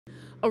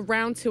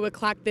Around 2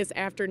 o'clock this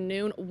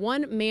afternoon,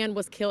 one man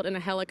was killed in a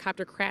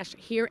helicopter crash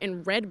here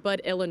in Red Bud,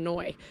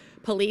 Illinois.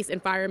 Police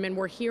and firemen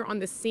were here on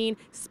the scene,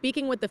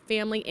 speaking with the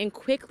family and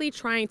quickly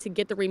trying to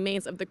get the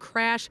remains of the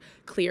crash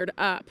cleared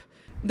up.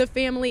 The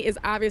family is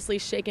obviously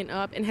shaken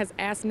up and has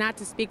asked not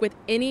to speak with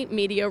any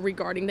media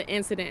regarding the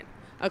incident.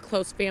 A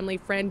close family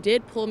friend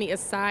did pull me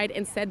aside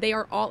and said they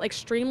are all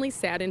extremely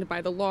saddened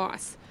by the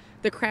loss.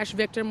 The crash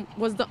victim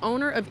was the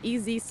owner of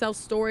EZ Self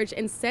Storage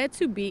and said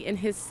to be in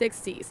his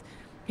 60s.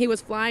 He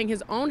was flying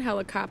his own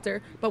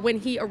helicopter, but when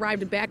he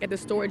arrived back at the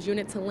storage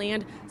unit to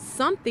land,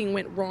 something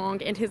went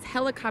wrong and his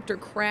helicopter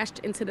crashed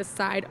into the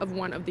side of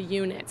one of the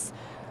units.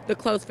 The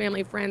close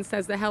family friend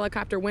says the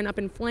helicopter went up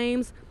in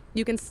flames.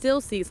 You can still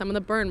see some of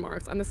the burn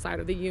marks on the side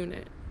of the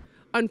unit.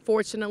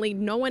 Unfortunately,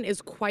 no one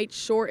is quite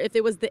sure if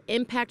it was the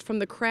impact from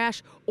the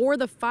crash or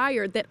the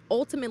fire that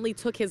ultimately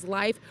took his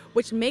life,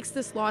 which makes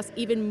this loss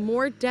even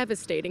more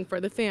devastating for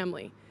the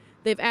family.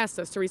 They've asked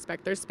us to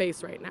respect their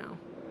space right now.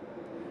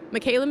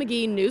 Michaela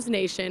McGee, News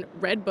Nation,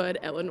 Red Bud,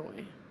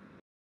 Illinois.